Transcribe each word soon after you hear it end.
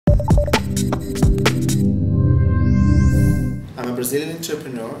Brazilian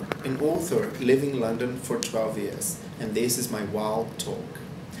entrepreneur and author living in London for 12 years, and this is my wild talk.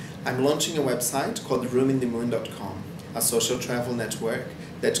 I'm launching a website called roominthemoon.com, a social travel network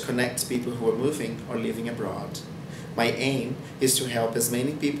that connects people who are moving or living abroad. My aim is to help as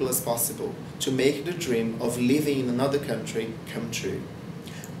many people as possible to make the dream of living in another country come true.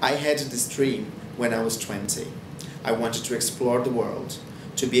 I had this dream when I was 20. I wanted to explore the world.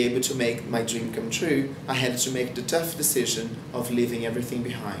 To be able to make my dream come true, I had to make the tough decision of leaving everything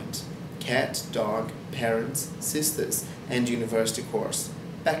behind. Cat, dog, parents, sisters, and university course,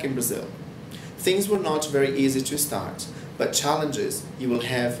 back in Brazil. Things were not very easy to start, but challenges you will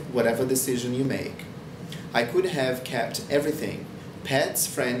have whatever decision you make. I could have kept everything, pets,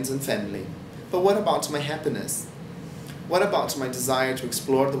 friends, and family. But what about my happiness? What about my desire to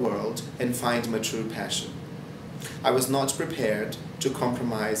explore the world and find my true passion? I was not prepared to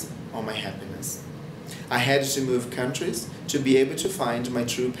compromise on my happiness. I had to move countries to be able to find my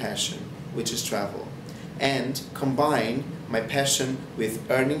true passion, which is travel, and combine my passion with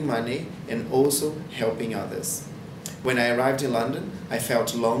earning money and also helping others. When I arrived in London, I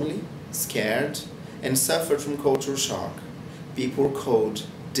felt lonely, scared, and suffered from cultural shock. People were cold,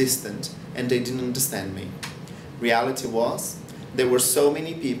 distant, and they didn't understand me. Reality was, there were so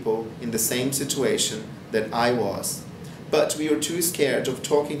many people in the same situation that I was, but we were too scared of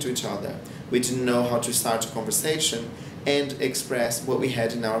talking to each other. We didn't know how to start a conversation and express what we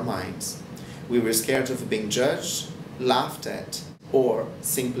had in our minds. We were scared of being judged, laughed at, or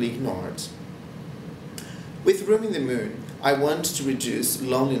simply ignored. With Room in the Moon, I want to reduce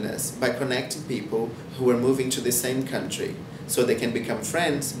loneliness by connecting people who are moving to the same country so they can become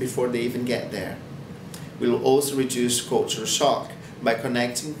friends before they even get there. We will also reduce cultural shock by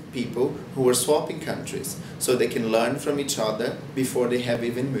connecting people who are swapping countries so they can learn from each other before they have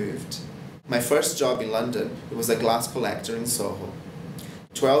even moved. My first job in London was a glass collector in Soho.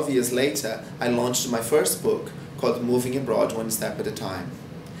 12 years later, I launched my first book called Moving Abroad One Step at a Time.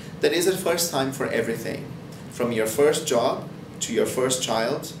 That is a first time for everything. From your first job to your first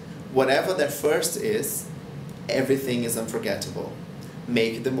child, whatever that first is, everything is unforgettable.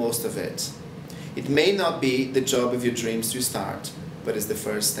 Make the most of it. It may not be the job of your dreams to start, but it's the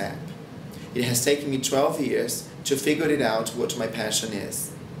first step. It has taken me 12 years to figure it out what my passion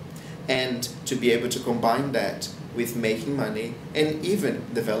is, and to be able to combine that with making money and even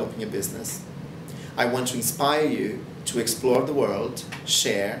developing a business. I want to inspire you to explore the world,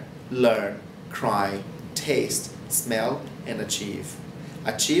 share, learn, cry, taste, smell, and achieve.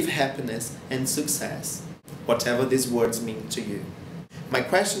 Achieve happiness and success, whatever these words mean to you. My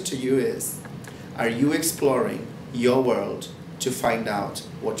question to you is, are you exploring your world to find out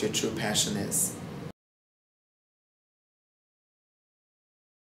what your true passion is?